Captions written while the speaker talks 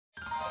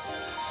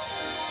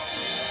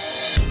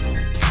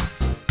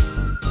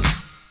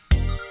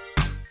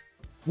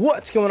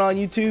What's going on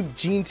YouTube?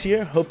 Jeans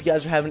here. Hope you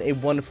guys are having a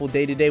wonderful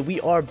day today. We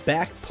are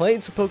back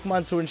playing some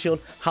Pokemon Sword and Shield,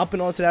 hopping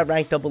onto that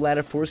ranked double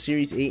ladder for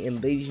Series 8,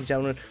 and ladies and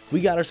gentlemen,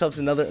 we got ourselves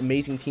another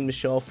amazing team to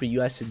show off for you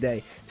guys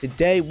today.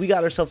 Today, we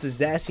got ourselves a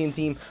Zacian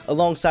team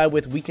alongside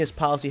with Weakness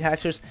Policy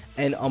Haxorus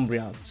and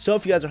Umbreon. So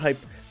if you guys are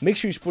hyped, make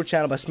sure you support the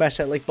channel by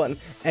smashing that like button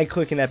and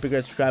clicking that big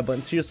red subscribe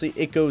button. Seriously,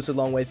 it goes a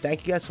long way.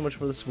 Thank you guys so much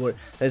for the support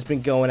that has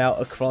been going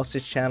out across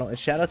this channel. And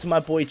shout out to my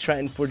boy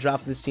Trenton for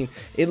dropping this team.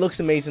 It looks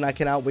amazing. I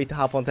cannot wait to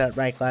hop onto that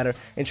rank ladder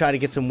and try to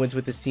get some wins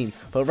with this team.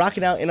 But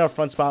rocking out in our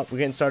front spot, we're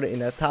getting started in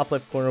the top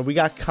left corner. We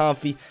got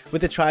Comfy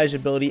with the Triage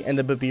ability and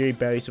the Babiri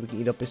Berry so we can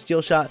eat up a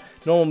Steel Shot.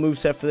 Normal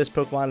moveset for this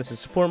Pokemon is a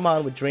support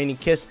mod with Draining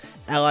Kiss,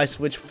 Ally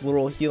Switch,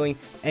 Floral Healing,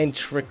 and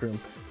Trick Room.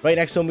 Right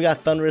next to him, we got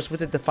Thunderous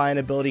with the Defiant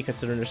ability,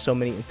 considering there's so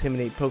many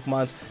Intimidate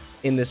Pokemons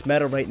in this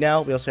meta right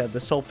now. We also have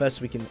the Soul Fest,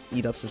 so we can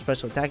eat up some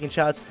special attacking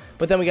shots.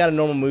 But then we got a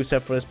normal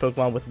moveset for this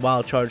Pokemon with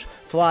Wild Charge,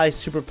 Fly,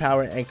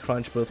 Superpower, and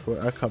Crunch, both for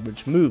our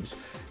coverage moves.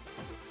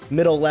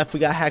 Middle left, we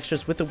got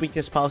Haxorus with the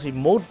Weakness Policy,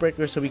 Mold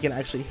Breaker, so we can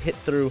actually hit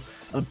through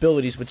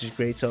abilities, which is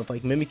great. So if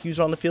like Mimikyu's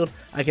are on the field,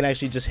 I can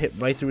actually just hit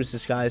right through his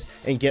disguise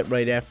and get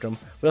right after him.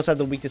 We also have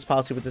the Weakness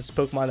Policy with this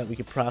Pokemon that we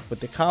can proc with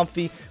the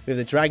Comfy. We have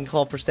the Dragon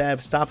Claw for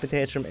stab, Stop and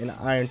Tantrum, and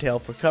Iron Tail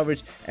for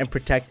coverage, and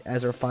Protect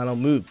as our final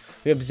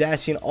move. We have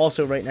Zacian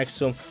also right next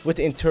to him with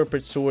the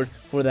Interpret Sword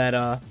for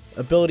that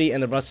ability,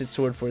 and the Rusted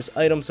Sword for his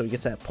item, so he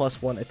gets that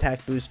 +1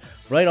 attack boost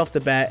right off the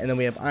bat. And then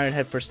we have Iron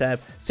Head for stab,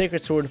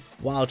 Sacred Sword,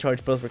 Wild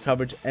Charge, both for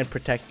coverage, and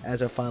Protect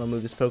as our final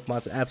move. This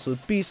Pokemon's an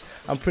absolute beast.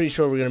 I'm pretty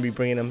sure we're going to be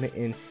bringing him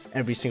in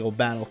every single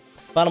battle.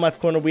 Bottom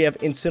left corner, we have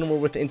Incineroar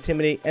with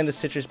Intimidate and the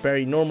Citrus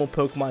Berry. Normal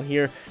Pokemon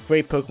here.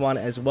 Great Pokemon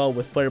as well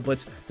with Flare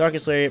Blitz,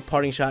 Darkest Lariat,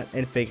 Parting Shot,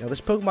 and Fake Out.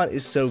 This Pokemon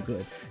is so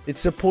good. Its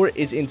support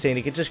is insane.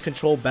 It can just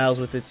control battles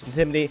with its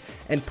Intimidate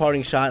and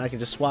Parting Shot. I can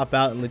just swap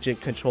out and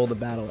legit control the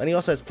battle. And he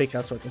also has Fake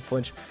Out, so I can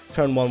flinch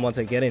turn 1 once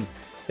I get in.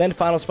 Then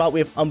final spot, we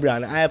have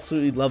Umbreon. I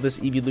absolutely love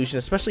this evolution,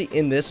 especially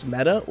in this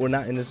meta, or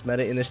not in this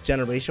meta, in this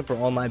generation for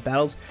online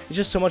battles. It's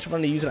just so much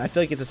fun to use, and I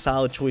feel like it's a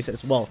solid choice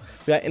as well.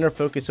 We got Inner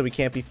Focus, so we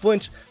can't be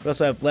flinched. We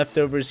also have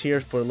Leftovers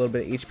here for a little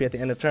bit of HP at the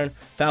end of turn,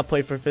 Foul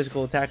Play for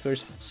physical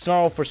attackers,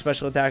 Snarl for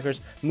special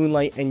attackers,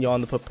 Moonlight, and Yawn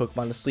to put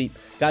Pokemon to sleep.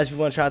 Guys, if you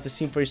want to try out this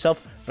team for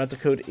yourself, rental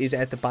code is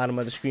at the bottom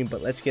of the screen,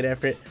 but let's get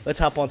after it. Let's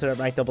hop onto that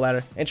ranked double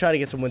ladder and try to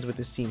get some wins with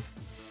this team.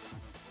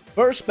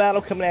 First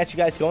battle coming at you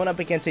guys, going up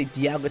against a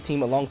Dialga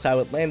team alongside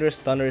with Landorus,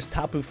 Thunderous,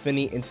 Tapu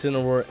Fini,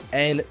 Incineroar,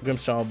 and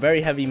Grimmsnarl. Very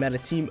heavy meta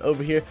team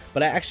over here,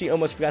 but I actually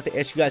almost forgot to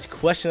ask you guys a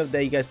question of the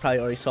day. You guys probably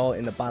already saw it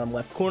in the bottom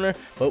left corner,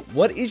 but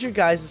what is your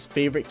guys'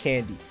 favorite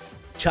candy?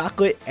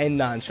 Chocolate and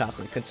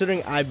non-chocolate.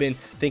 Considering I've been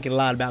thinking a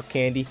lot about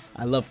candy,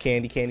 I love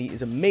candy. Candy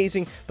is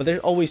amazing, but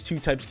there's always two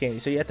types of candy,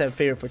 so you have to have a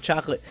favorite for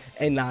chocolate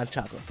and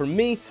non-chocolate. For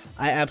me,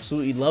 I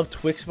absolutely love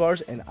Twix bars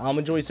and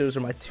Almond Joys. Those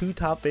are my two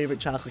top favorite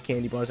chocolate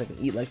candy bars. I can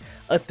eat like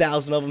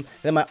 1,000 of them. And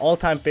then my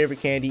all-time favorite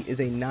candy is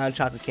a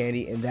non-chocolate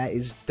candy, and that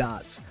is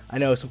Dots. I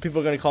know some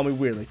people are gonna call me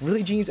weird, like,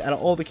 really, Jeans? Out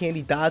of all the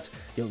candy, Dots?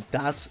 Yo,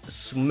 Dots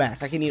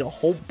smack. I can eat a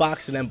whole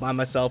box of them by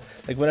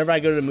myself. Like, whenever I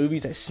go to the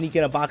movies, I sneak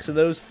in a box of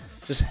those,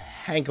 just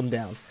hank them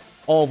down,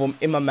 all of them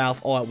in my mouth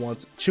all at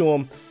once, chew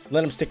them,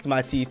 let them stick to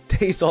my teeth,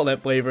 taste all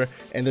that flavor,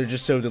 and they're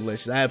just so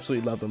delicious. I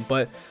absolutely love them.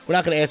 But we're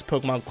not going to ask a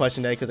Pokemon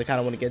question today because I kind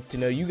of want to get to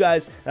know you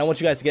guys, and I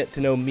want you guys to get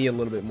to know me a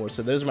little bit more.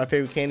 So those are my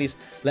favorite candies.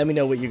 Let me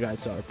know what you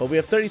guys are. But we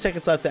have 30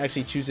 seconds left to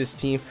actually choose this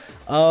team.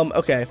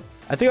 Okay,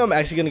 I think I'm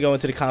actually going to go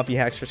into the Comfy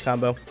Haxorus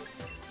combo.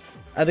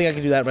 I think I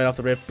can do that right off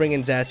the rip. Bring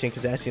in Zacian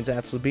because Zacian's an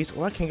absolute beast,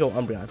 or I can go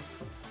Umbreon.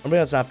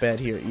 Umbreon's not bad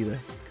here either.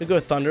 Could go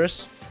with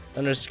Thunderous.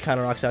 Thunderous kind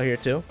of rocks out here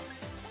too.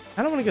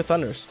 I don't want to go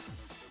Thunderous.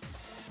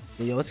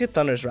 Yeah, let's get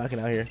Thunderous rocking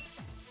out here.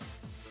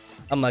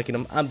 I'm liking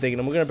him. I'm digging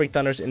him. We're going to bring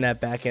Thunderous in that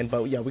back end.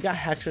 But yeah, we got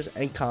Haxorus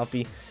and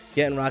Comfy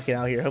getting rocking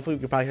out here. Hopefully we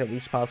can probably have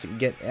Weakness Policy and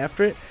get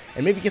after it.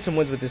 And maybe get some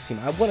wins with this team.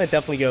 I want to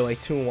definitely go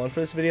like 2-1 for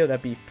this video.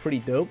 That'd be pretty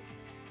dope.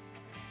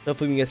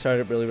 Hopefully we can get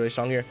started really, really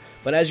strong here.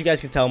 But as you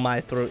guys can tell,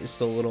 my throat is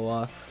still a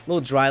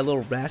little dry, a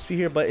little raspy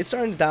here. But it's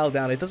starting to dial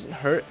down. It doesn't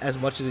hurt as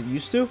much as it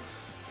used to.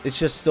 It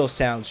just still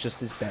sounds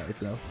just as bad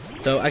though.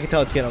 So I can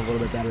tell it's getting a little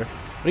bit better.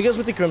 But he goes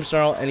with the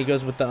Grimmsnarl and he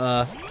goes with the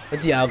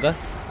Dialga.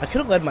 I could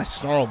have led my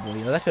Snarl boy,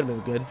 you know, that could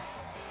have been good.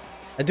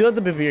 I do have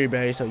the Babiri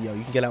Berry, so yo,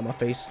 you can get out of my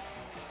face.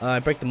 I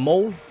break the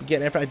Mold,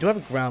 get after. I do have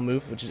a ground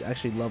move, which is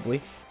actually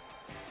lovely.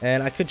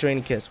 And I could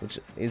Drain Kiss, which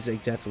is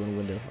exactly what I'm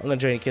gonna do. I'm gonna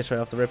Drain Kiss right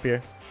off the rip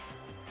here.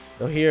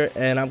 Go here,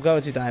 and I'm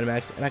going to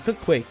Dynamax, and I could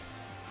Quake.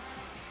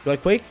 Do I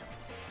Quake?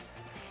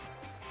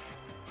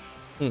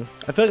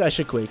 I feel like I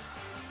should Quake.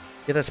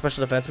 Get that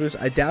special defense boost.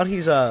 I doubt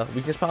he's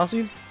Weakness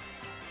Policy.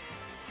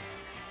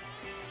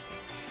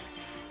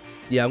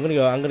 Yeah, I'm gonna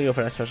go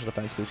for that special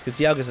defense boost because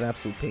Dialga's an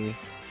absolute pain.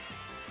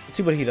 Let's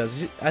see what he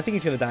does. I think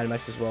he's gonna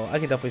Dynamax as well. I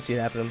can definitely see it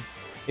happening.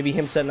 Maybe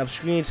him setting up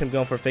screens, him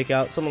going for a fake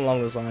out, something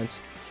along those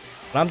lines.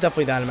 But I'm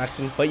definitely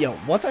Dynamaxing. But yo,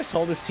 once I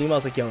saw this team, I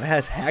was like, yo, it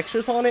has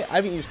Haxorus on it. I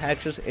haven't used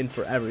Haxorus in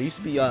forever. It used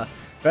to be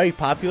very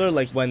popular,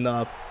 like when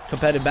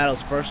competitive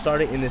battles first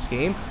started in this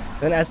game.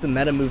 Then as the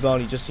meta moved on,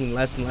 you just seen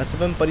less and less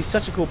of him. But he's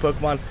such a cool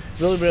Pokemon.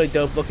 Really, really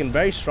dope. Looking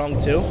very strong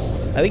too.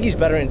 I think he's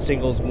better in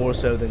singles more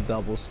so than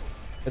doubles.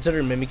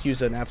 Considering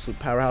Mimikyu's an absolute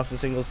powerhouse in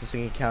singles, this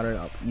thing can counter it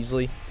up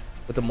easily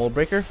with the Mold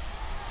Breaker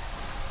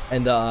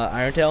and the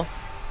Iron Tail,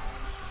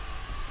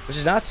 which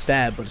is not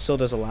stab, but it still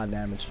does a lot of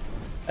damage.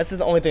 That's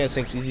the only thing I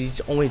think is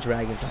he's only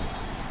Dragon type.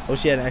 I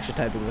wish he had an extra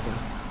typing with him.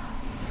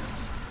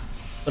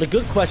 But a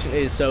good question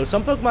is, so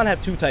some Pokemon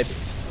have 2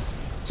 typings.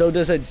 So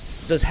does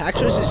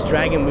Haxorus'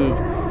 Dragon move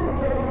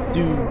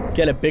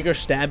get a bigger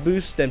stab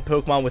boost than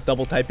Pokemon with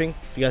double typing?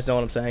 If you guys know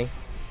what I'm saying.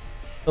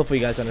 Hopefully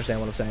you guys understand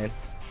what I'm saying.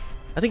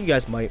 I think you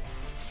guys might.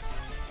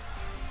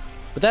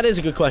 But that is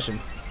a good question.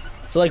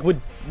 So like,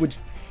 would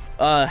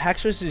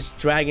Haxorus'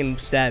 Dragon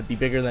stab be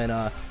bigger than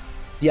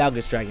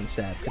Dialga's Dragon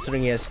stab,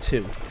 considering he has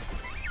 2?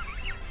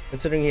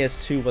 Considering he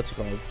has 2, what's it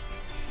called?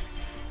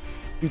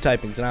 2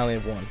 typings, and I only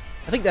have 1.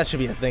 I think that should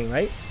be a thing,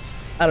 right?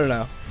 I don't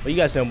know. But you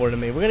guys know more than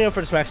me. We're gonna go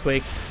for the Max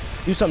Quake,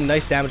 do some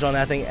nice damage on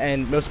that thing,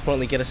 and most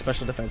importantly, get a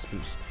special defense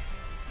boost,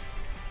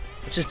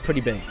 which is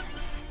pretty big.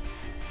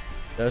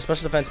 So a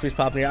special defense boost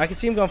popping here. I can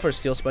see him going for a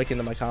Steel Spike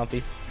into my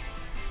Comfy.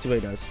 See what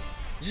he does.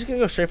 He's just gonna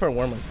go straight for a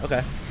Wormling.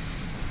 Okay.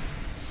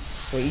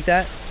 Can we eat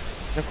that?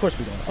 Of course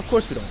we don't. Of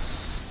course we don't.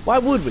 Why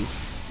would we?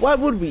 Why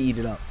would we eat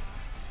it up?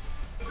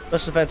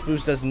 Special defense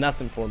boost does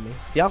nothing for me.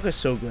 The Alka is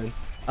so good.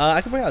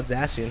 I can bring out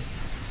Zacian.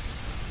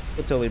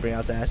 We'll totally bring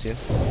out Zacian.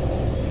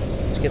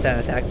 Just get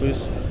that attack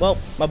boost. Well,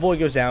 my boy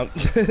goes down.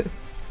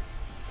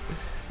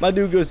 My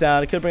dude goes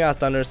down. I could bring out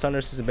Thundurus.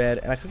 Thundurus isn't bad.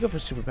 And I could go for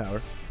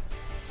Superpower.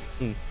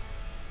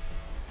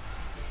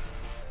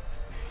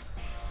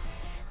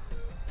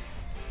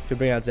 Could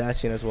bring out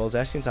Zacian as well.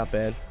 Zacian's not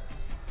bad.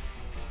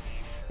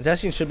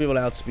 Zacian should be able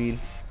to outspeed.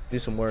 Do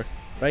some work.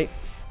 Right?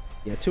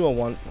 Yeah,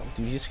 201. Oh,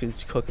 dude, he's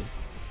just cooking.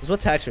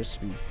 What's Haxorus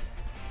speed?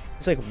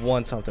 It's like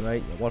 1 something,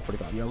 right? Yeah,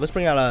 145. Yo, let's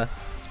bring out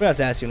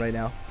Zacian right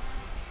now.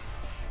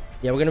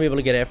 Yeah, we're gonna be able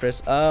to get after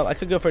this. I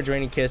could go for a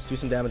Draining Kiss, do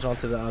some damage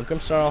onto the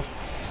Grimmsnarl.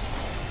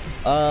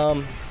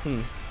 And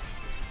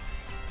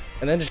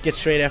then just get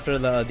straight after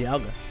the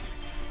Dialga.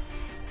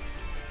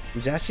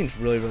 Zacian's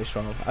really, really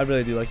strong. I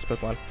really do like this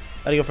Pokemon.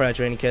 Gotta go for that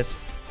Draining Kiss.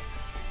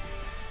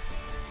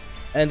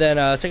 And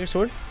then Sacred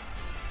Sword.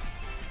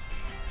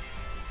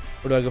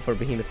 Or do I go for a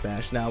Behemoth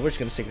Bash? Now we're just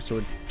gonna Sacred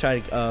Sword. Try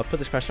to put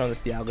this pressure on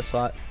this Dialga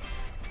slot.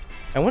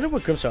 I wonder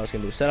what Grimmsnarl is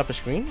gonna do. Set up a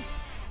screen?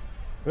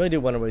 I really do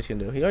wonder what he's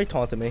gonna do. He already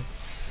taunted me.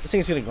 This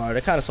thing's gonna guard. I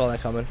kind of saw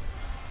that coming.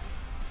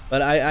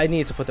 But I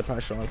need to put the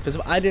pressure on. Because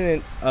if I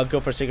didn't go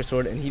for a Sacred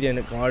Sword and he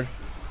didn't guard,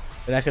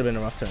 then that could have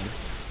been a rough turn.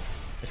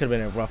 It could have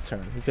been a rough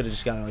turn. He could have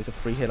just gotten like a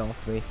free hit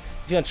off me.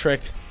 He's gonna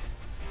trick.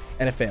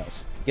 And it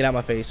fails. Get out of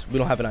my face. We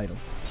don't have an item.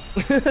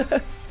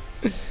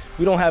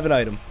 We don't have an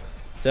item.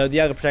 So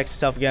Dialga protects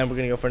itself again. We're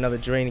going to go for another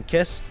Draining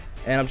Kiss.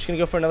 And I'm just going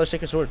to go for another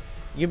Sacred Sword.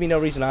 You give me no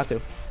reason not to.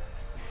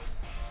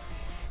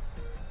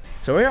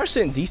 So we are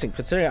sitting decent,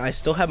 considering I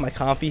still have my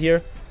Comfy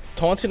here.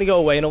 Taunt's going to go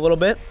away in a little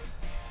bit.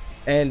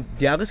 And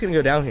Dialga's going to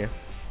go down here.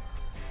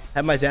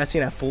 Have my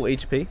Zacian at full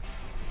HP.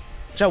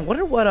 Which I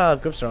wonder what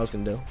Grimmsnarl is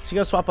going to do. Is he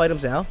going to swap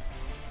items now?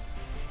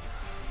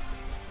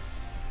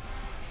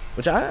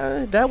 Which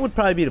that would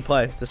probably be the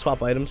play. To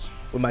swap items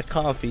with my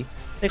Comfy.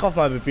 Take off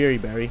my Berry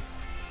Berry.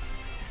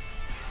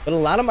 But a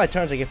lot of my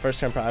turns I get first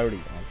turn priority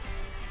on.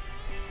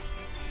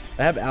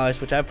 I have Alice,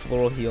 which I have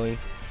Floral Healing.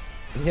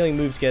 And healing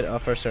moves get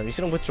first turn. He's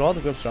going to withdraw the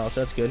Grimmsnarl, so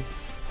that's good.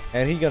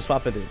 And he's going to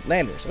swap into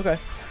Landers. Okay.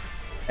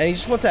 And he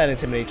just wants that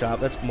Intimidate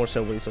drop. That's more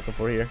so what he's looking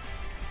for here.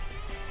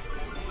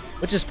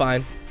 Which is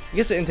fine. He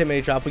gets the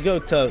Intimidate drop. We go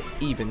to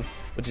even,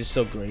 which is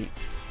still great.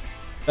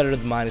 Better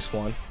than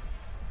 -1.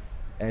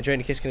 And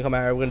Draining Kiss can come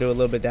out here. We're going to do a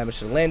little bit of damage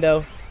to the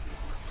Lando.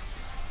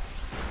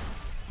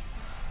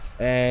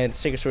 And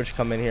Sacred Sword should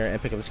come in here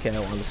and pick up this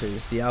KO on this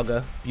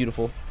Dialga.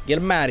 Beautiful. Get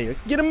him out of here.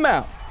 Get him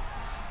out.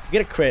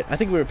 Get a crit. I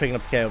think we were picking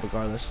up the KO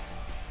regardless.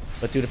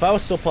 But dude, if I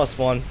was still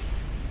 +1,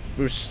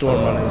 we were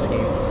storm running this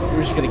game. We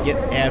were just going to get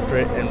after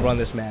it and run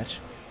this match.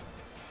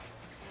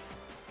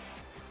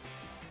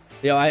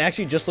 Yo, I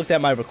actually just looked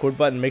at my record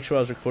button to make sure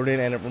I was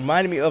recording, and it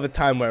reminded me of a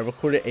time where I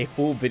recorded a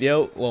full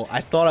video. Well, I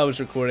thought I was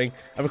recording.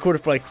 I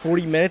recorded for like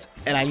 40 minutes,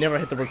 and I never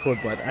hit the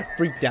record button. I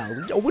freaked out. I was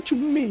like, yo, what you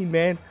mean,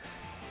 man?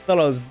 Thought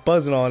I was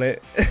buzzing on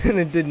it, and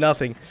it did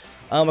nothing.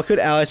 I could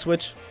ally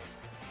switch.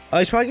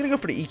 He's probably going to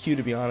go for the EQ,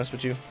 to be honest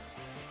with you.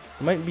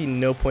 There might be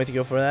no point to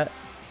go for that.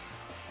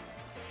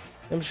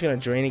 I'm just going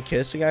to Draining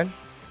Kiss again.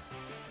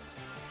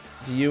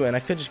 To you, and I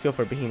could just go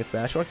for a Behemoth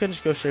Bash, or I could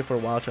just go straight for a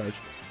Wild Charge.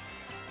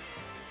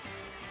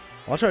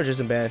 Wild Charge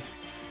isn't bad.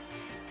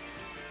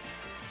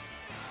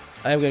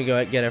 I am going to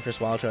go get after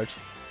this Wild Charge.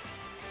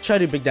 Try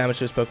to do big damage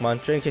to this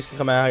Pokemon. Draining Kiss can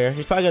come out here.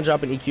 He's probably going to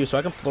drop an EQ, so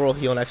I can Floral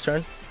Heal next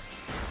turn.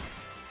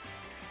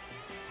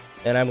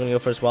 And I'm going to go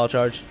for this Wild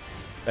Charge.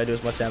 Try to do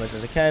as much damage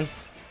as I can.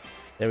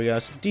 There we go.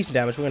 Some decent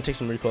damage. We're going to take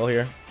some recoil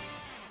here,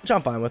 which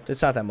I'm fine with.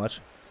 It's not that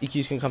much.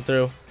 EQ's can come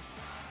through.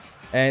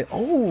 And,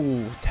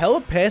 oh,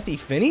 Telepathy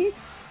Finny?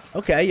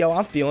 Okay, yo,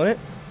 I'm feeling it.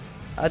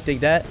 I dig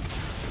that.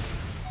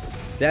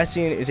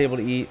 Zacian is able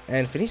to eat,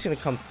 and Finny's going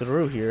to come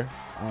through here.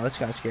 Oh, that's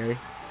kind of scary. You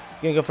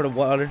gonna go for the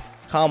water?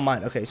 Calm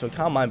Mind. Okay, so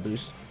Calm Mind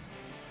boost.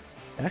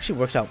 It actually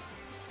works out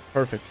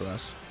perfect for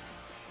us.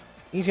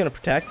 He's gonna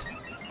protect.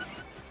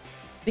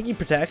 I think he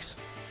protects.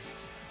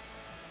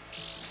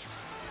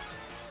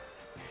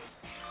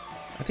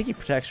 I think he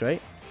protects,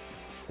 right?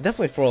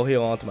 Definitely floral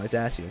heal onto my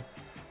Zacian.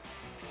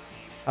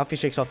 I don't know if he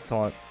shakes off the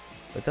taunt,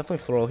 but definitely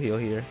floral heal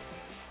here.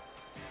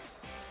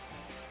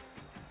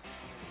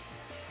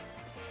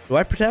 Do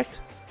I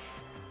protect?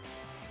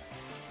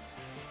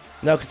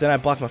 No, because then I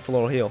block my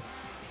floral heal.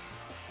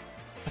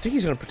 I think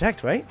he's gonna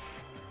protect, right?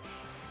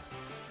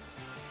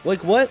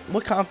 Like what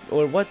top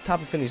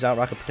affinity is out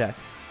rock a protect?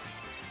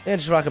 Yeah,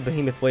 just rock a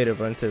Behemoth Blade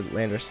over into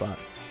Lander slot.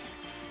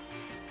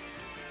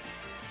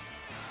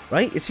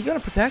 Right? Is he gonna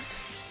protect?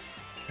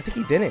 I think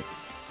he didn't.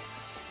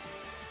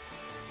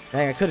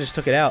 Dang, I could have just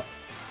took it out.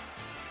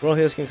 Royal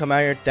Heal's gonna come out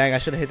here. Dang, I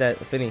should have hit that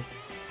Affinity.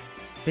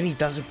 Affinity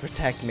doesn't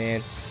protect,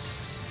 man.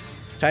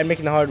 Try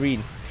making the hard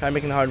read. Try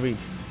making the hard read.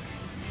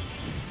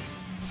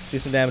 Do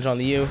some damage on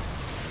the U.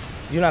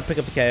 Do not pick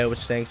up the KO, which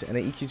stinks. And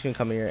then EQ's gonna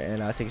come here and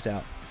take us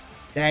out.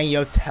 Dang,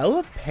 yo,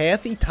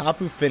 Telepathy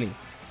Tapu Fini.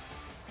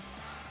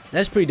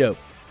 That's pretty dope.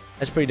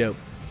 That's pretty dope.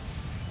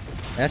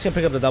 And that's gonna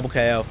pick up the double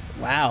KO.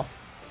 Wow.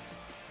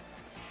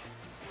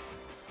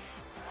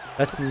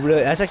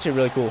 That's actually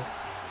really cool.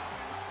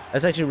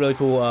 That's actually a really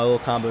cool little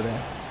combo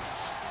there.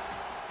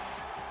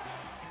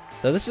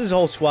 So this is his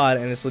whole squad,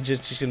 and it's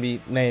legit just gonna be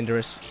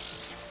Landorus.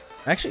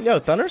 Actually, no,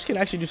 Thundurus can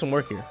actually do some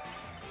work here.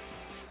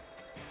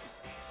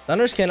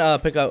 Thundurus can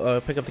pick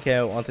up the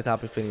KO onto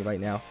Tapu Fini right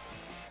now.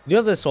 You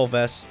have the Soul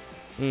Vest.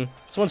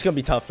 This one's gonna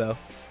be tough though.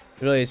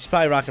 It really is. He's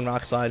probably rocking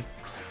Rock Slide.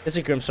 It's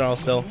a Grimmsnarl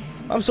still.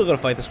 I'm still gonna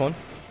fight this one.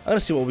 I'm gonna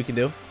see what we can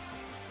do.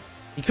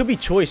 He could be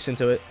choiced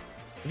into it.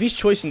 If he's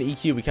choicing the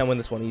EQ, we can win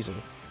this one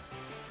easily.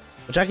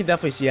 Which I can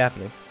definitely see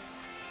happening.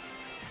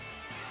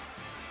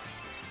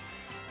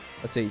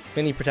 Let's see.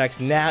 Finny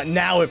protects.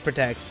 Now it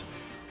protects.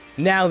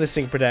 Now this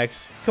thing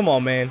protects. Come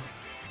on, man.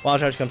 Wild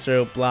Charge comes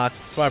through. Block.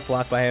 Smart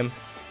block by him.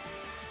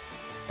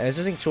 And is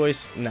this thing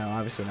choice? No,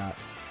 obviously not.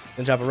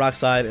 Gonna drop a Rock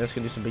Slide, and it's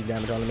gonna do some big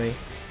damage on me.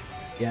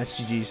 Yeah, it's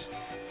GG's.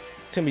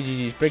 It's gonna be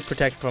GG's. Big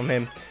protect from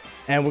him.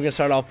 And we're gonna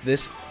start off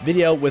this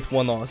video with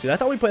one loss. Dude, I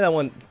thought we played that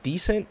one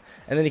decent.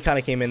 And then he kind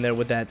of came in there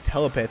with that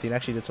telepathy and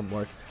actually did some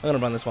work. I'm going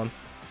to run this one.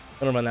 I'm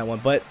going to run that one.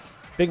 But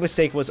big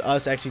mistake was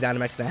us actually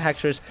Dynamaxing that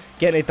Haxorus,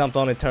 getting it dumped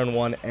on in turn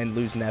 1 and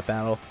losing that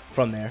battle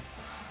from there.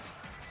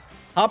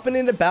 Hopping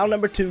into battle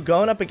number 2,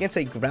 going up against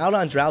a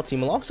Groudon Drought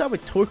team alongside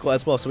with Torkoal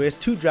as well. So he has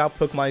 2 Drought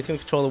Pokemon. He's going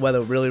to control the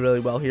weather really,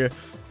 really well here.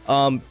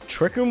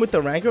 Trick Room with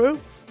the Rangaroo?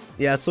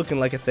 Yeah, it's looking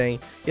like a thing.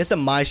 He has the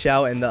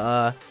Maishout and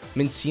the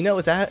Mincino.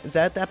 Is that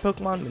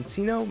Pokemon?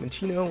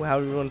 Minchino,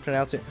 however you want to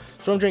pronounce it.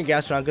 Storm Drain,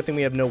 Gastrodon. Good thing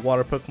we have no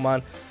water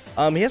Pokemon.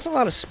 He has a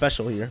lot of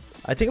special here.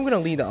 I think I'm going to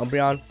lead the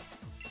Umbreon.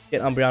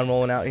 Get Umbreon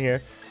rolling out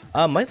here.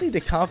 Might lead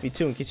the Comfey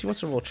too in case he wants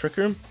to roll Trick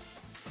Room.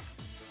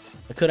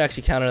 I could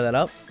actually counter that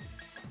up.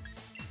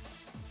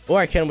 Or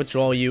I can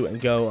withdraw you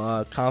and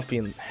go Comfey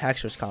and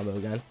Haxorus combo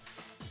again.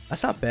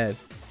 That's not bad.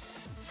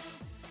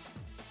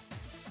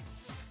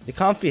 The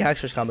Comfey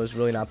Haxorus combo is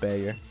really not bad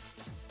here.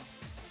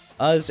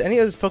 Does any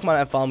of this Pokemon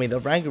that follow me?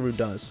 The Rangaroo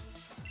does.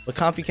 But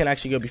Comfey can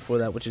actually go before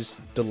that, which is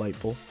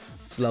delightful.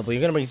 It's lovely.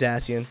 You're going to bring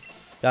Zacian.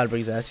 Gotta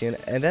bring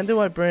Zacian. And then do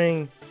I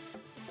bring...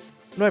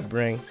 What do I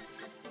bring?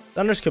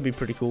 Thundurus could be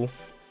pretty cool.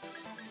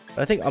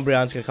 But I think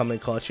Umbreon's going to come in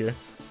clutch here.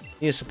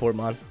 Need a support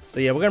mon. So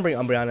yeah, we're going to bring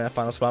Umbreon in that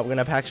final spot. We're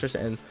going to have Haxorus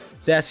and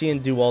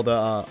Zacian do all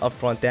the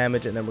upfront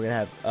damage. And then we're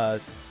going to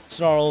have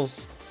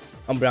Snarls,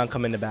 Umbreon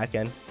come in the back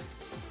end.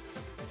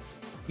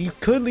 You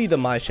could lead the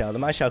Maishout. The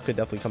Maishout could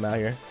definitely come out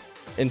here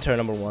in turn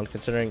number 1,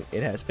 considering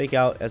it has Fake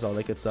Out, as all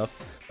that good stuff.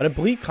 But I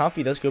believe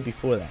Comfey does go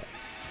before that.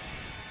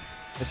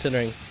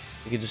 Considering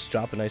you could just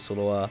drop a nice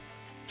little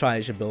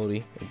Tri-Edge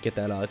ability and get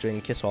that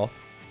Draining Kiss off.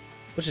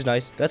 Which is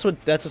nice. That's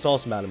what's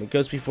awesome about him. It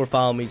goes before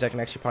Follow Me's. I can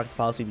actually proc the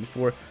policy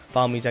before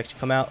Follow Me's actually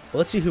come out. But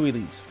let's see who he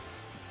leads.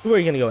 Who are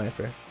you going to go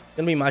after? It's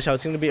going to be Maishout.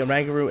 It's going to be a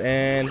Rangaroo,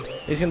 and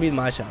it's going to be the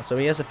Maishout. So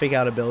he has the Fake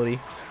Out ability.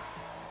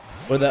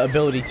 Or the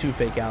ability to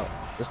Fake Out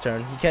this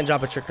turn. He can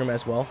drop a Trick Room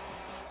as well.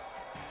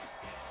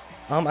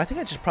 I think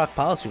I just proc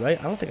policy, right?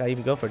 I don't think I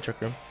even go for a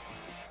Trick Room.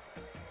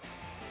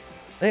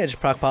 I think I just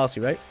proc policy,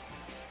 right?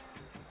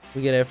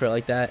 We get after it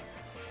like that.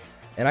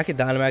 And I can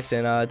Dynamax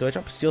and do I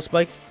drop a Steel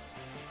Spike?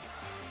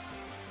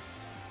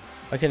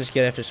 I can just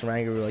get after some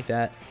Rangaroo like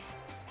that.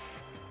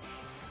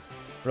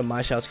 But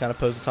Maishout's kind of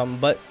posing something.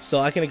 But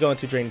still, I can go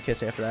into Draining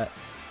Kiss after that.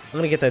 I'm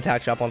going to get the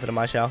attack drop onto the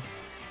Maishout.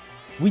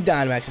 We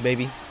Dynamax,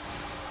 baby.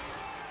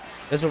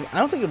 I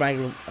don't think a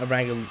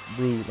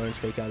Rangaroo learns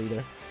Fake Out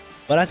either.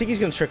 But I think he's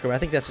going to Trick Room. I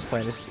think that's his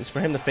plan. It's for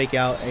him to Fake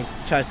Out and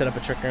try to set up a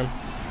Trick Room.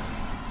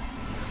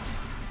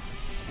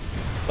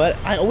 But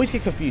I always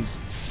get confused.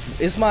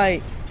 Is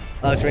my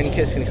Draining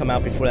Kiss going to come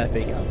out before that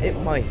Fake Out? It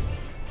might.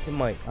 It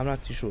might. I'm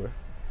not too sure.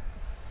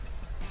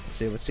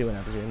 Let's see what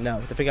happens here.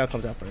 No, the Fake Out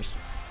comes out first.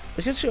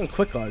 It's going to shoot in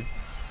Quick Guard.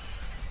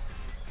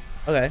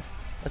 Okay.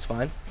 That's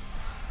fine.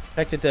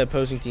 Affected the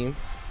opposing team.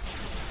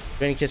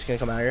 Draining Kiss is going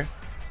to come out here.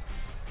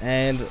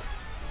 And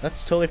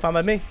that's totally fine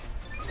by me.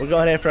 we're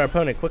going after our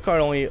opponent. Quick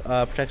Guard only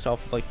protects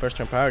off of like first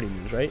turn priority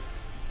moves, right?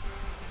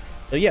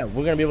 So yeah,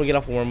 we're gonna be able to get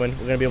off a Wormwind.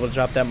 We're gonna be able to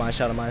drop that My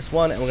Shot to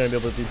 -1, and we're gonna be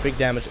able to do big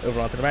damage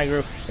over onto the Rangaroo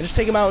and just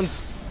take him out in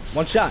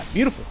one shot.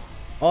 Beautiful,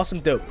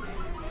 awesome, dope.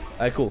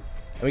 Alright, cool.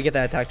 And we get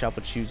that attack drop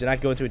with Shoes, and I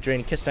go into a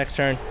Draining Kiss next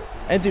turn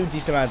and do a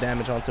decent amount of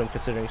damage onto him,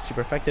 considering it's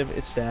super effective.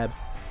 It's stab.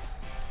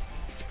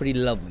 It's pretty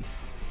lovely.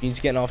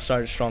 He's getting off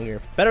started strong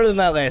here. Better than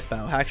that last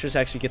battle. Haxorus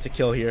actually gets a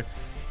kill here,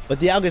 but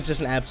Dialga is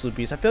just an absolute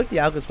beast. I feel like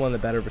Dialga is one of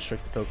the better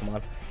restricted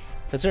Pokemon,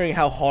 considering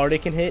how hard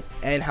it can hit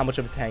and how much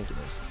of a tank it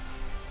is.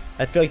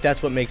 I feel like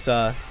that's what makes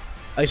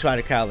Ice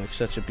Rider Calyx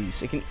such a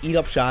beast. It can eat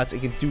up shots, it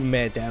can do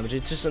mad damage.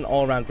 It's just an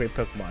all-around great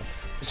Pokemon.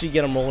 So you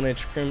get him rolling in,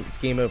 trick him, it's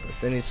game over.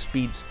 Then his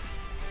speed's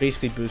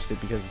basically boosted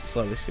because it's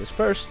slowly goes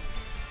first.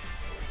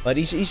 But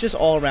he's just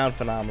all-around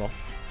phenomenal.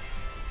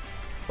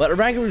 But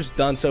Rangaroo's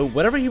done, so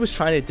whatever he was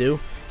trying to do,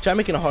 he tried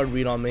making a hard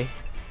read on me,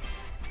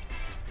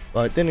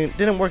 but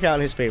didn't work out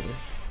in his favor.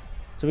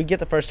 So we get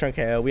the first turn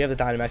KO. We have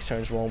the Dynamax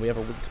turns rolling. We have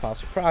a weak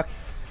sponsor Proc.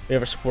 We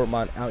have a support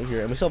mon out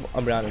here, and we still have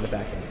Umbreon in the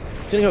back end.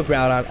 Just gonna go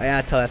Groudon. I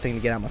gotta tell that thing to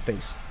get out of my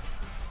face.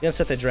 Gonna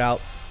set the Drought.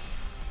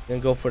 Gonna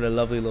go for the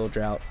lovely little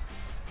Drought.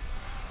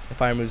 The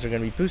fire moves are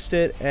gonna be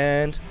boosted,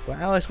 and do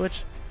I ally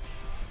switch?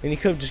 I mean, he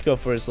could just go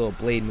for his little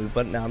blade move,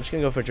 but no, I'm just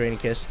gonna go for a Draining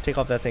Kiss. Take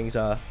off that thing's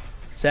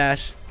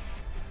sash,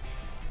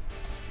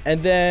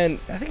 and then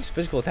I think it's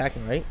physical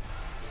attacking, right?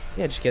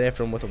 Yeah, just get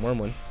after him with a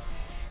Wormwind.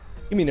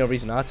 Give me no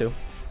reason not to.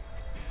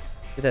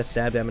 Get that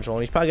stab damage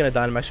rolling. He's probably gonna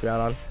Dynamax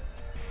Groudon.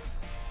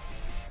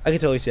 I can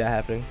totally see that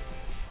happening.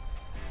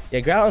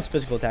 Yeah, Groudon's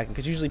physical attacking,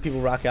 because usually people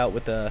rock out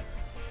with the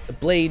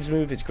Blades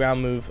move, its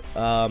ground move,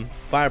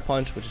 Fire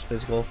Punch, which is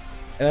physical,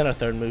 and then a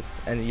third move,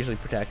 and usually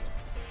Protect.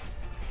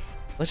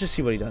 Let's just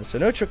see what he does. So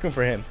no Trick Room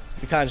for him.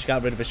 We kind of just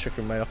got rid of his Trick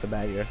Room right off the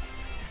bat here.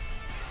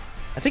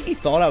 I think he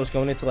thought I was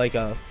going into like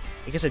a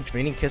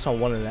Draining Kiss on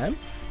one of them.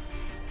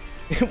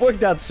 It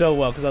worked out so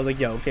well, because I was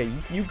like, yo, okay,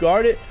 you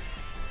guard it.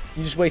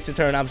 You just waste a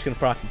turn. I'm just going to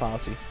proc and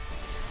policy.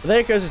 But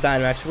there goes his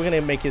Dynamax. We're going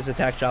to make his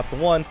attack drop to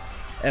 1.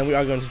 And we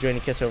are going to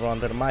Draining Kiss over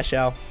onto the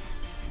Myshao.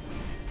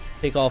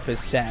 Take off his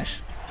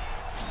sash.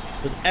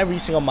 Because every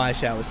single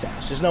Myshao is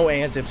sash. There's no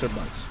ands, ifs, or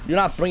buts. You're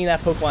not bringing that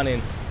Pokemon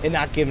in and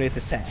not giving it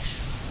the sash.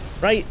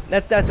 Right?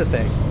 That's the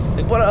thing.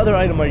 Like, what other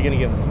item are you going to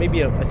give him?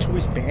 Maybe a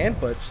choice band,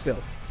 but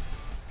still.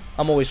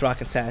 I'm always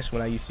rocking sash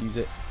when I used to use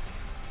it.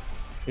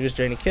 We're just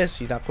Draining Kiss.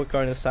 He's not Quick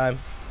Guarding this time.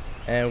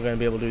 And we're going to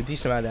be able to do a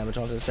decent amount of damage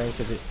onto this thing,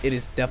 because it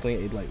is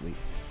definitely a lightweight.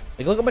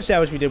 Like, look how much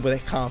damage we did with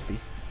it Comfy.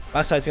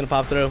 Rock Side's going to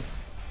pop through.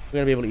 We're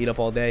going to be able to eat up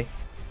all day.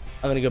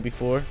 I'm going to go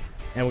before,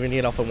 and we're going to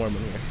get off a Wormwind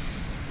here.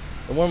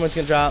 The Wormwind's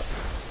going to drop.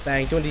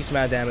 Bang, doing a decent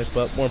amount of damage,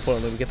 but more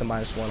importantly, we get the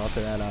 -1 off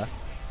of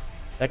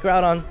that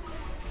Groudon.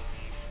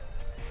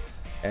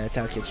 And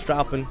attack gets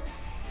dropping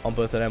on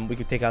both of them. We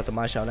could take out the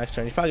Myshao next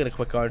turn. He's probably going to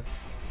Quick Guard.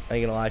 I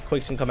ain't going to lie.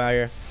 Quake's going to come out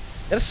here.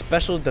 Get a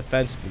special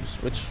defense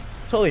boost, which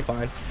totally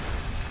fine,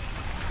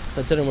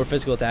 considering we're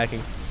physical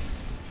attacking.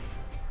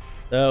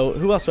 So,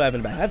 who else do I have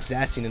in the back? I have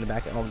Zacian in the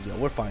back. Oh, yeah,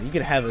 we're fine. You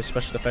can have a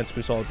special defense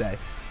boost all day.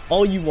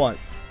 All you want.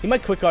 He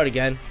might Quick Guard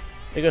again.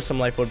 There goes some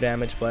Life Orb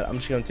damage, but I'm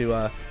just going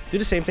to do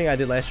the same thing I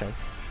did last turn.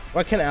 Or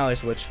I can ally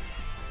switch,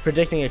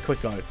 predicting a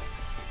Quick Guard.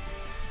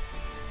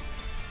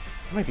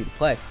 That might be the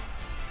play.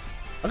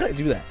 I'm going to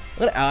do that. I'm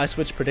going to ally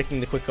switch, predicting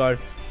the Quick Guard.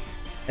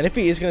 And if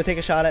he is going to take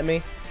a shot at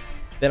me,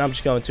 then I'm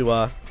just going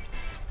to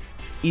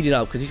eat it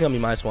up, because he's going to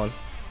be -1.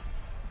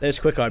 There's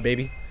Quick Guard,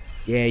 baby.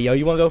 Yeah, yo,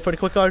 you want to go for the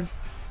Quick Guard?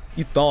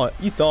 You thought,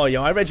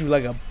 yo. I read you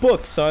like a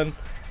book, son.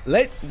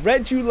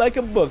 Read you like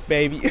a book,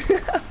 baby.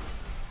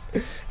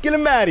 Get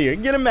him out of here.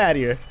 Get him out of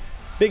here.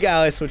 Big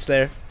ally switch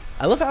there.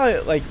 I love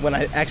how, like, when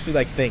I actually,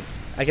 like, think,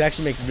 I can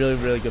actually make really,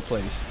 really good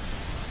plays.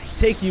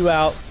 Take you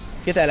out.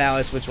 Get that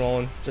ally switch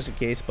rolling, just in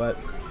case, but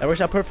that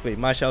works out perfectly.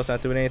 My shell's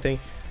not doing anything.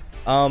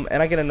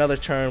 And I get another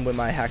turn with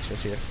my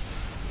Haxorus here.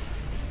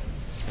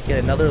 Get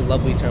another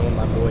lovely turn with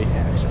my boy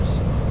Haxorus.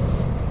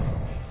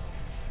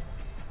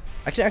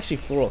 I can actually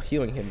floral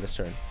healing him this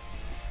turn.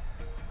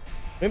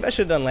 Maybe I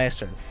should have done last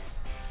turn.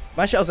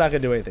 My shell's not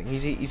going to do anything.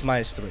 He's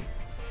 -3.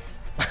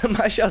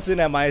 My shell's in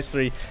at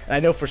 -3, and I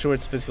know for sure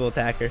it's physical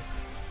attacker.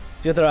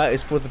 The other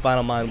is fourth and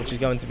final mine, which is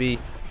going to be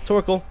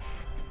Torkoal.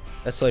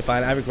 That's totally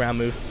fine. I have a ground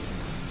move.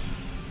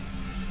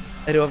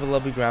 I do have a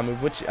lovely ground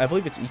move, which I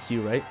believe it's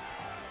EQ, right?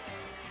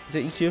 Is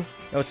it EQ?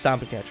 No, it's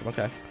Stomp and Catch him.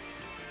 Okay.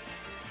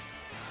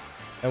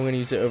 And we're going to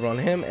use it over on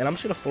him, and I'm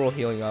just going to floral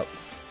healing up.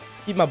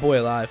 Keep my boy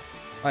alive.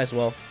 Might as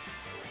well.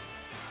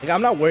 Like,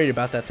 I'm not worried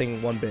about that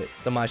thing one bit,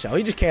 the Myshao.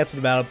 He just canceled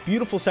the battle.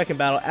 Beautiful second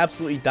battle.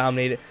 Absolutely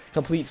dominated.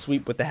 Complete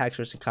sweep with the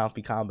Haxorus and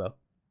Comfy combo.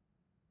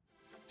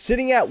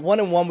 Sitting at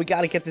 1-1, we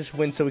got to get this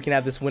win so we can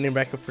have this winning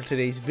record for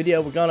today's video.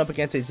 We're going up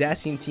against a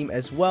Zacian team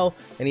as well,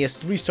 and he has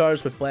 3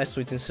 stars with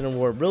Blastoise,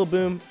 Incineroar,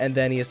 Rillaboom, and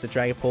then he has the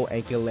Dragapult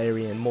and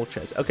Galarian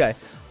Moltres. Okay,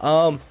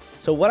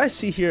 so what I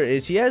see here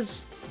is he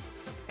has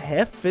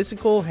half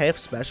physical, half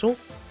special.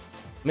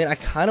 I mean, I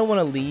kind of want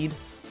to lead.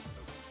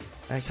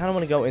 I kind of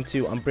want to go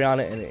into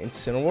Umbreon and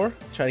Incineroar,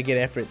 try to get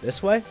after it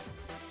this way.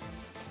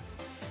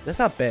 That's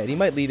not bad. He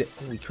might lead it.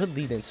 Oh, he could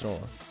lead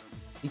Incineroar.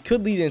 He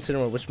could lead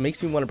Incineroar, which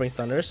makes me want to bring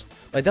Thunders.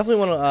 But I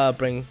definitely want to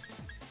bring...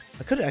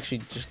 I could actually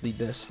just lead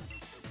this.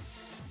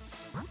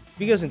 If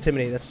he goes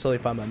Intimidate, that's totally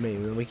fine by me.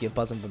 We can get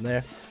buzzing from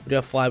there. We do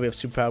have Fly, we have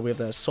Superpower, we have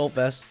the Assault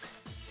Vest.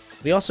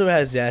 But he also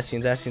has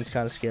Zacian. Zacian's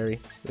kind of scary.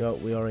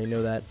 We already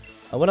know that.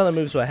 What other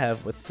moves do I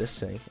have with this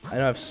thing? I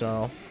know I have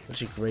Snarl,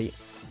 which is great.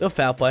 No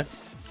Foul Play,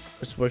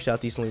 which works out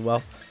decently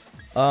well.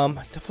 I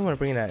definitely want to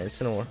bring in that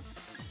Incineroar.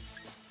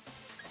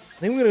 I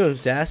think we're going to go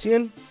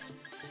Zacian,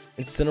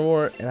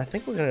 Incineroar, and I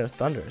think we're going to go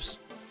Thunders.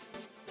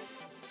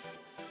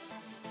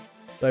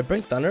 Do I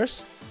bring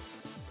Thunders?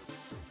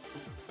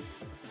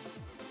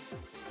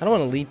 I don't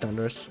want to lead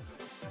Thunders.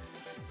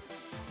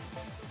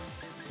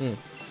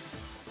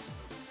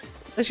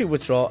 Actually,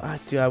 withdraw.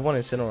 Dude, I want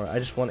Incineroar. I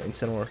just want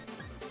Incineroar.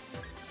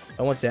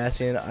 I want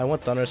Zacian. I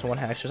want Thunders. I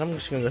want Haxorus. I'm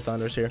just going to go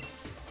Thunders here.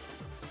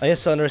 I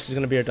guess Thunders is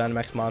going to be our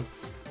Dynamax Mon.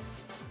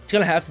 It's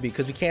going to have to be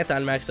because we can't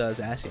Dynamax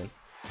Zacian.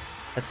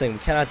 That's the thing. We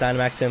cannot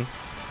Dynamax him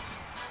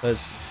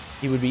because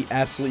he would be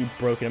absolutely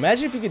broken.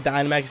 Imagine if you could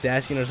Dynamax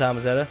Zacian or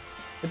Zamazenta.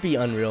 It'd be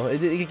unreal.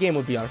 The game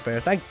would be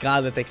unfair. Thank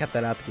God that they kept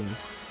that out of the game.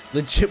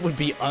 Legit would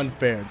be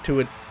unfair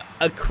to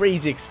a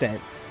crazy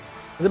extent.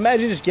 Because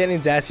imagine just getting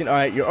Zacian.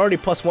 Alright, you're already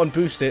 +1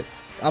 boosted.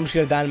 I'm just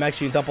going to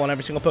Dynamax you and dump on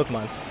every single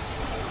Pokemon.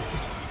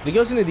 But he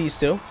goes into these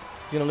two.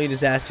 He's going to lead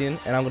his Zacian,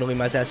 and I'm going to lead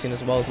my Zacian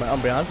as well as my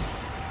Umbreon.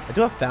 I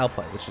do have Foul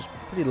Play, which is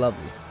pretty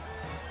lovely.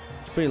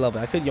 It's pretty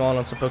lovely. I could yawn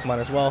on some Pokemon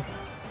as well.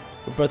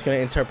 We're both going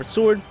to Interpret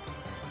Sword,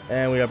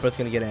 and we are both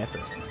going to get after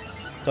it.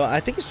 So I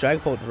think his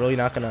Dragapult is really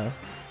not going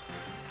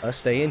to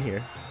stay in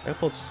here.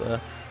 Dragapult's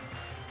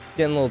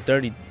getting a little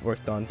dirty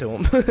work done to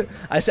him.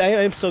 I'm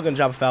still going to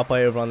drop a Foul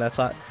Play over on that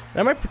slot.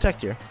 And I might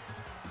Protect here.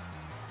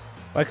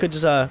 Or I could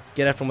just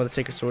get after him with a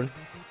Sacred Sword.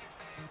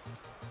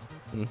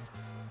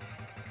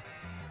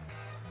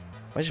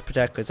 I should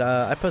Protect because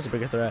I pose a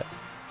bigger threat.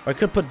 Or I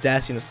could put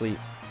Zacian to sleep.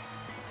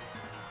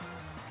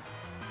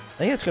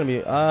 I think it's going to be...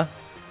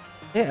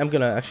 yeah, I'm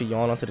going to actually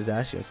yawn onto the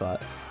Zacian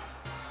slot.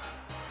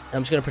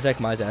 I'm just going to Protect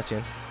my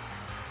Zacian.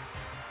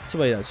 Let's see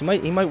what he does.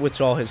 He might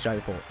withdraw his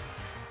Dragapult.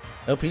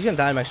 Nope, he's going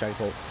to Dynamax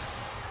Dragapult.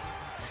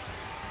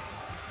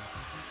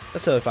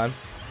 That's totally fine.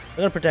 I'm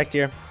going to Protect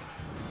here.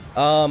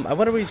 I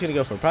wonder what he's going to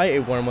go for. Probably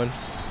a Wormwood.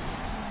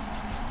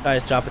 Try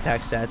his drop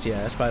attack stats.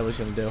 Yeah, that's probably what he's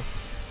going to do.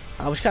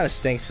 Which kind of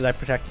stinks because I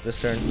protected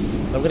this turn.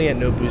 But I'm going to get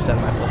no boost out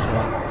of my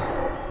 +1.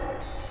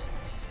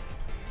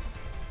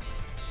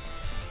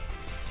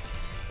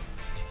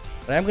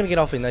 But I'm going to get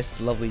off a nice,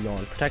 lovely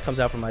yawn. Protect comes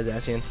out from my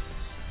Zacian. And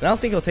I don't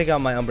think he'll take out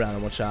my Umbreon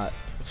in one shot.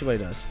 Let's see what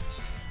he does.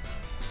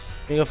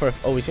 He's going to go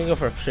for he's going to go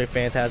for a straight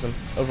Phantasm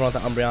over on the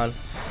Umbreon.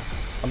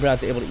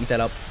 Umbreon's able to eat that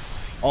up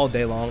all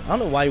day long. I don't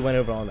know why he went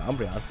over on the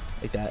Umbreon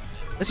like that.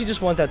 Unless he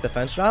just want that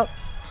defense drop.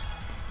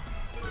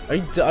 Are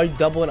you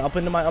doubling up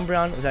into my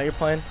Umbreon? Is that your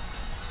plan?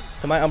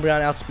 Can my Umbreon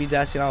outspeed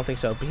Zacian? I don't think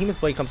so. Behemoth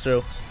Blade comes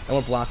through, and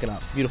we're blocking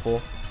up. Beautiful.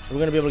 So we're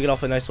going to be able to get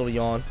off a nice little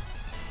yawn.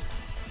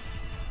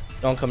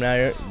 Yawn coming out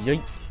here.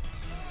 Yeet.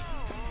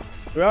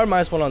 We are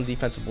 -1 on the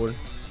defensive board.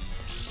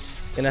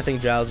 And I think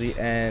Drowsy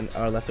and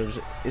our leftovers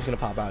is going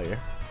to pop out here,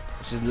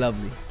 which is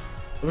lovely.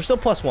 But we're still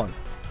 +1,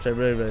 which I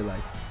really, really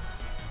like.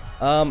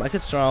 I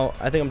could Snarl.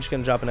 I think I'm just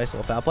going to drop a nice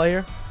little Foul Play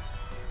here.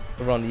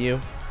 Over on to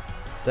you.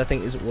 That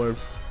thing is Orb.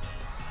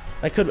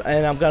 I could,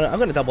 and I'm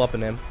gonna double up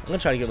on him. I'm gonna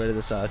try to get rid of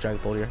this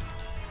Dragapult here.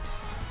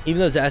 Even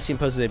though Zacian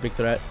poses a big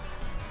threat,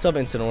 it's up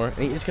Incineroar,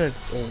 and he's gonna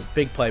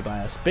big play by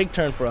us, big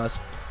turn for us.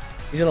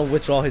 He's gonna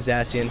withdraw his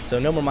Zacian, so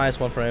no more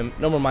 -1 for him,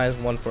 no more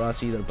 -1 for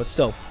us either. But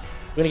still,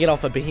 we're gonna get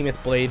off a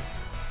Behemoth Blade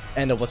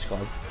and a what's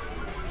called.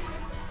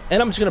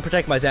 And I'm just gonna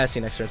protect my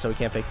Zacian next turn so he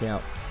can't fake me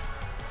out,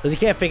 because he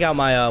can't fake out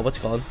my what's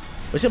called.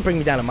 He's gonna bring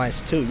me down to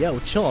 -2. Yeah,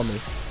 chill on me.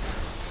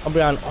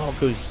 Umbreon all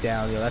goes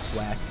down. Yo, that's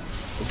whack.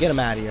 Well, get him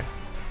out of here.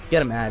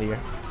 Get him out of here.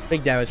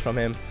 Big damage from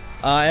him.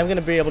 I am going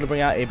to be able to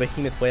bring out a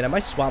Behemoth Blade. I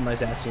might swap my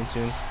Zacian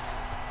soon.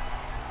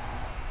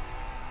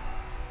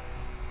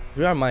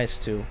 We are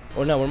 -2.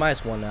 Or no, we're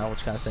 -1 now,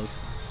 which kind of stinks.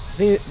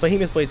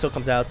 Behemoth Blade still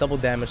comes out. Double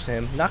damage to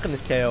him. Not going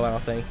to KO, I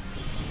don't think.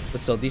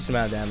 But still, decent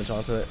amount of damage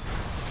onto it.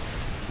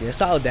 Yeah,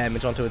 solid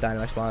damage onto a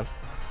Dynamax Mon.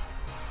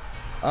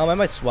 I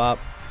might swap.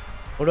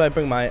 Or do I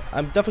bring my...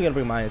 I'm definitely going to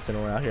bring my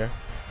Incineroar out here.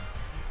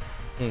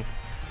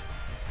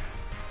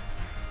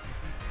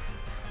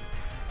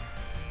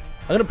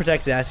 I'm going to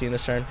protect Zacian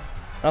this turn. And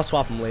I'll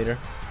swap him later.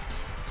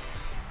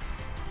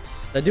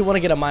 I do want to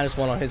get a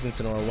 -1 on his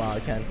Incineroar while I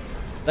can.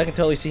 I can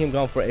totally see him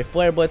going for a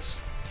Flare Blitz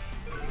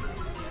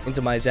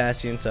into my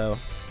Zacian, so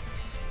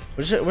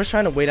we're just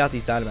trying to wait out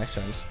these Dynamax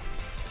turns.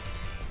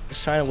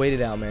 Just trying to wait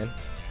it out, man.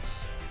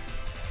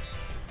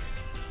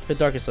 Good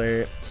Darkest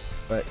Lair,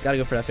 but gotta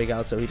go for that fake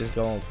out so he doesn't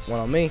go one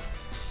on me.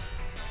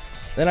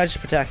 Then I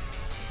just protect.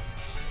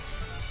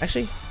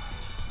 Actually,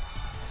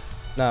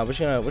 nah, we're just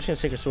gonna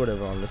Sacred Sword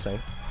over on this thing.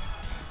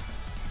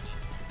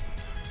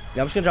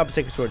 Yeah, I'm just gonna drop a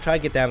Sacred Sword, try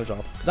to get damage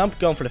off, because I'm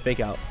going for the fake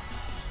out.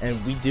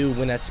 And we do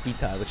win that speed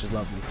tie, which is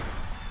lovely.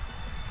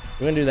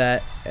 We're gonna do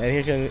that, and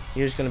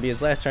here's gonna be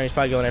his last turn. He's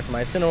probably going after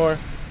my Incineroar.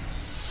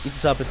 Eat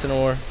this up,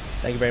 Incineroar.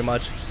 Thank you very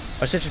much.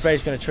 Our Citrus Berry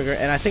is gonna trigger,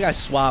 and I think I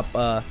swap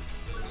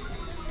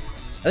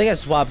I think I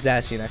swap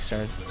Zacian next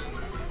turn.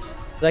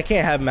 I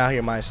can't have him out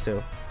here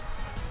 -2.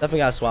 Definitely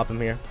gotta swap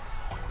him here.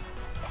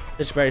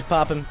 Fish Berry's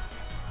popping.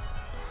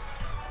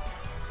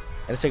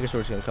 And the Sacred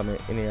Sword's gonna come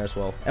in here as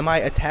well. And my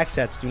attack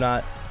stats do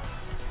not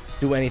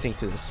do anything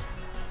to this.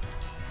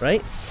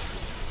 Right?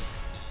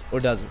 Or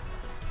doesn't?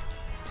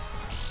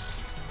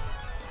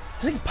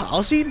 Is this thing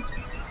policyed?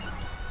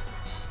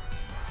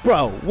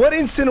 Bro, what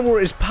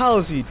Incineroar is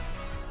policyed?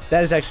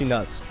 That is actually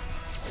nuts.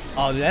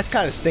 Oh, dude, that's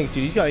kind of stinks,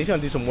 dude. He's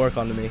gonna do some work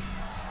onto me.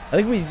 I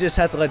think we just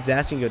have to let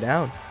Zacian go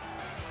down.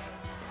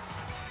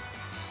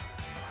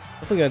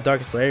 Definitely gonna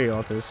Darkest Lair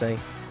onto this thing.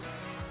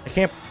 I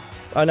can't.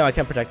 Oh no, I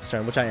can't protect this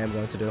turn, which I am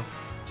going to do.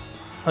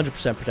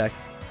 100% protect.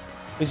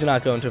 Please do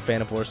not go into a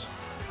Phantom Force.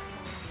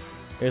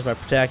 Here's my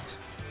protect.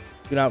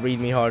 Do not read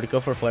me hard. Go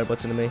for a Flare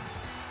Blitz into me.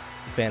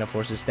 Phantom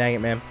Forces. Dang it,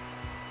 man.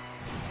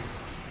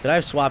 Could I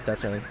have swapped that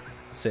turn?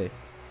 Let's see.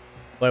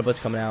 Flare Blitz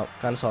coming out.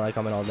 Kind of saw that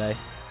coming all day.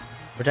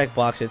 Protect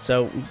blocks it.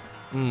 So,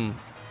 one's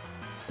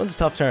a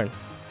tough turn.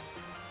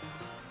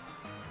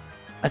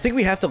 I think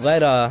we have to let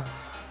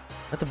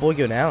the boy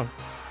go down.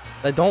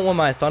 I don't want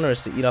my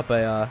Thunderous to eat up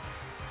a.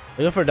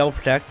 I go for a double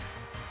protect.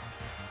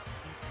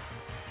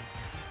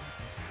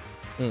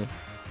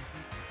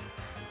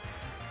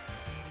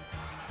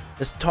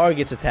 This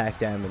target's attack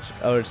damage.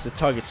 Oh, it's the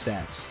target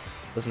stats.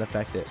 Doesn't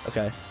affect it.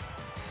 Okay.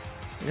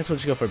 I guess we'll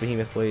just go for a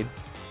Behemoth Blade.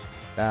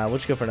 We'll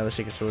just go for another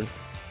Sacred Sword.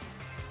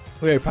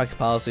 We already practiced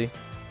policy.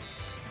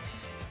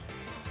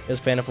 Here's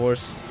Phantom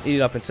Force. Eat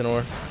it up,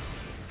 Incineroar.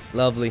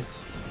 Lovely.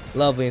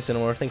 Lovely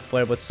Incineroar. I think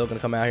Flare Blitz is still going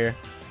to come out here.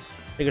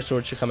 Sacred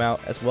Sword should come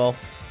out as well.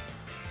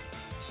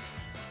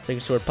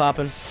 Sacred Sword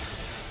popping.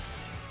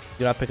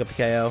 Do not pick up the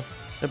KO.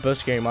 They're both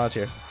scary mods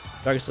here.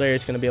 Darkest Lair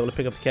is going to be able to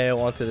pick up the KO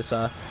onto this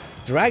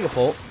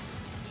Dragapult.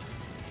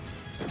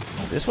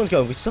 This one's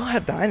going. We still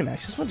have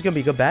Dynamax. This one's going to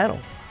be a good battle.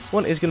 This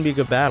one is going to be a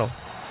good battle.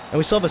 And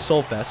we still have a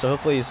Soul Fest, so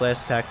hopefully his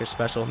last attack is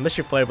special. Miss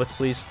your Flare Blitz,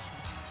 please.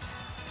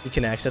 He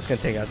connects. That's going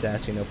to take out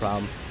Zacian, no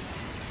problem.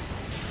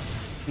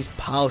 He's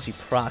policy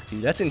proc,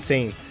 dude. That's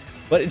insane.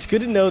 But it's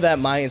good to know that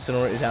my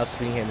Incineroar is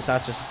outspeeding him. It's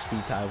not just a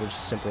speed tie, which is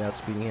simply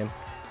outspeeding him.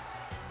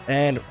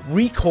 And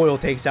Recoil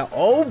takes out.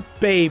 Oh,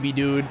 baby,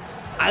 dude.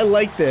 I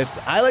like this.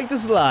 I like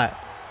this a lot.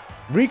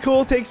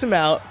 Recoil takes him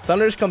out.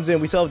 Thunders comes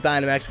in. We still have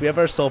Dynamax. We have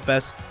our Soul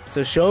Fest.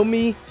 So show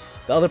me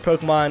the other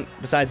Pokemon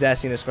besides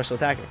Zacian is special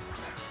attacking.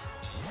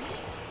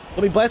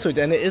 Show me Blastoise,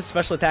 and it is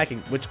special attacking,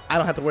 which I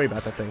don't have to worry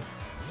about that thing.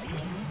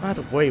 I don't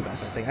have to worry about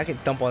that thing. I can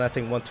dump on that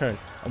thing one turn.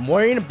 I'm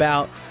worrying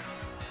about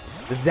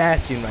the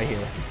Zacian right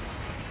here.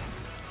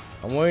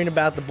 I'm worrying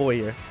about the boy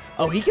here.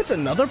 Oh, he gets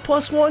another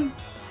 +1?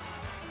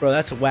 Bro,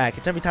 that's whack.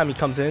 It's every time he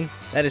comes in.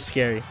 That is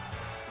scary.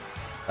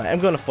 I'm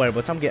going to Flare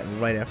Blitz. I'm getting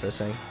right after this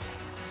thing.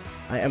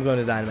 I am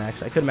going to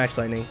Dynamax. I could Max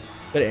Lightning.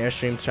 Go to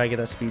Airstream to try to get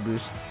that speed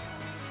boost.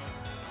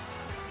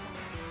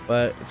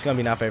 But it's going to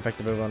be not very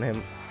effective on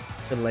him.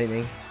 Good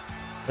Lightning.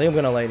 I think I'm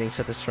going to Lightning,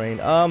 set this terrain.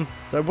 Do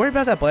I worry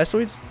about that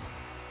Blastoise?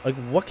 Like,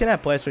 what can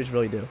that Blastoise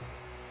really do?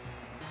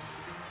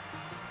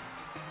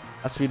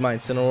 I'll speed my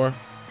Incineroar.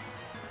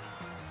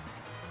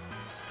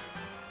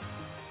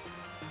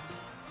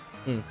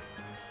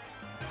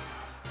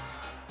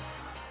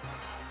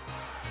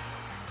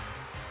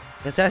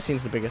 That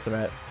seems the bigger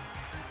threat.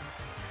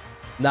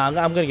 Nah, I'm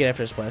going to get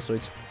after this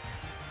Blastoise.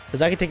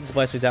 Because I can take this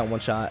Blastoise out in one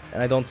shot.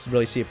 And I don't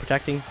really see it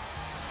protecting.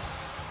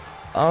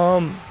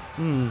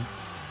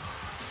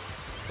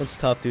 That's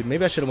tough, dude.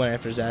 Maybe I should have went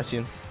after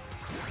Zacian.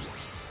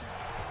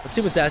 Let's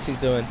see what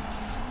Zacian's doing.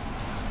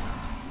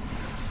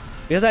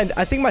 Because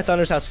I think my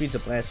Thunders outspeeds the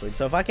Blastoise.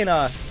 So if I can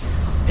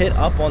hit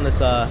up on this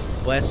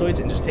Blastoise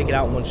and just take it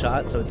out in one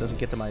shot so it doesn't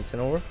get to my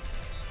Incineroar.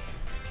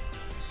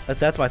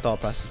 That's my thought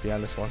process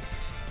behind this one.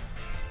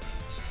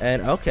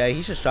 And okay,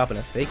 he's just dropping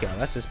a Fake Out.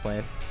 That's his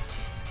plan.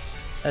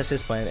 That's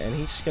his plan. And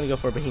he's just going to go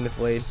for a Behemoth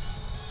Blade.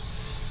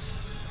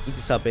 Eat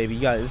this up, baby.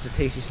 You got it. This is a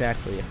tasty snack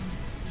for you.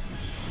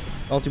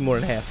 Don't do more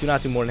than half. Do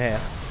not do more than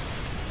half.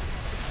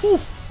 Whew.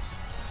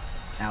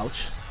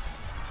 Ouch.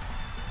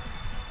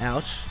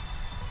 Ouch.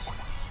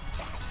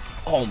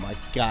 Oh my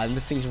god. And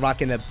this thing's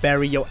rocking the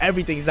berry. Yo,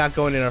 everything's not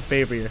going in our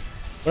favor here.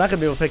 We're not going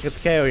to be able to pick up the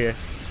KO here.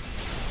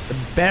 The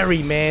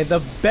berry, man.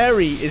 The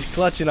berry is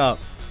clutching up.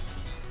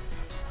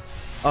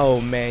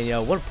 Oh man,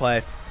 yo. What a play.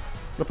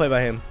 What a play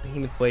by him.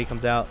 Behemoth Blade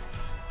comes out.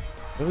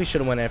 Maybe we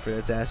should have went after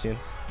that Zacian.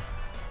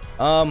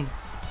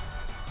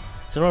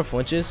 Incineroar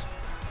flinches.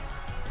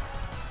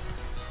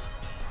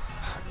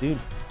 Dude, you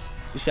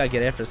just gotta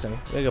get after this thing.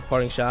 We gotta go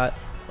Parting Shot.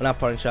 Well, not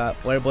Parting Shot.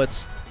 Flare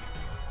Blitz.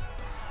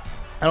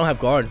 I don't have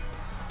guard.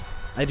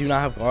 I do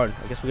not have guard.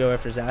 I guess we go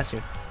after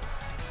Zacian.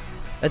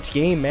 That's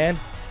game, man.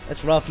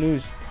 That's rough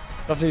news.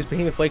 Rough news.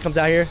 Behemoth Blade comes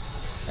out here.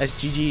 That's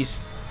GG's.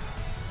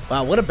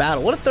 Wow, what a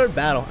battle. What a third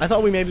battle. I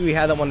thought maybe we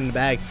had that one in the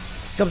bag.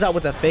 He comes out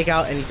with a Fake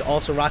Out, and he's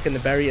also rocking the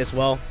berry as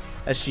well.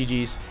 That's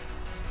GG's.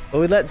 But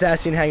we let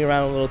Zacian hang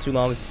around a little too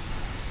long.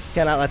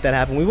 Cannot let that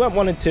happen. We went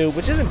 1 and 2,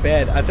 which isn't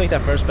bad. I think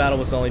that first battle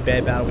was the only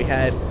bad battle we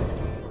had.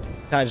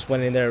 Kind of just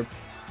went in there,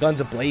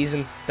 guns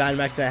a-blazing,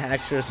 Dynamax and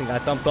Haxorus and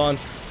got dumped on.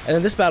 And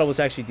then this battle was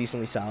actually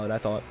decently solid, I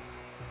thought.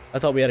 I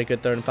thought we had a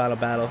good third and final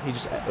battle. He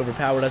just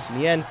overpowered us in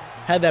the end.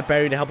 Had that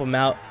berry to help him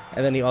out.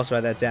 And then he also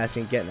had that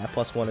Zacian getting that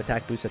 +1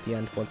 attack boost at the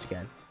end once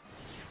again.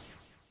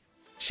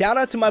 Shout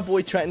out to my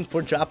boy Trenton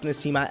for dropping this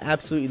team. I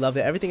absolutely loved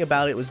it. Everything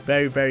about it was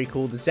very, very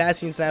cool. The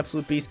Zacian's an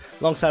absolute beast,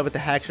 alongside with the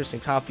Haxorus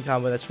and Comfy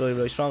combo that's really,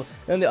 really strong.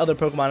 And then the other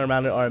Pokemon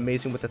around it are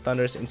amazing with the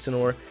Thundurus,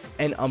 Incineroar,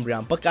 and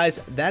Umbreon. But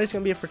guys, that is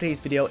going to be it for today's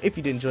video. If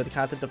you did enjoy the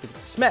content, don't forget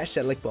to smash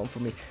that like button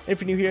for me. And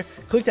if you're new here,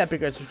 click that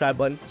big red subscribe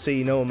button so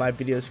you know when my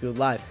videos go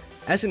live.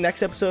 As the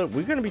next episode,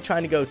 we're going to be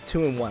trying to go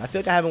 2-1. I feel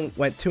like I haven't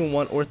went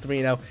 2-1 or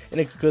 3-0 in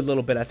a good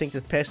little bit. I think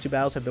the past 2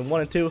 battles have been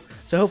 1-2.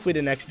 So hopefully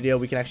the next video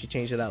we can actually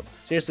change it up.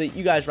 Seriously,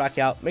 you guys rock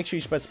out. Make sure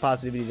you spread some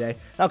positivity today.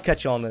 I'll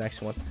catch you all in the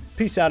next one.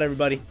 Peace out,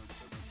 everybody.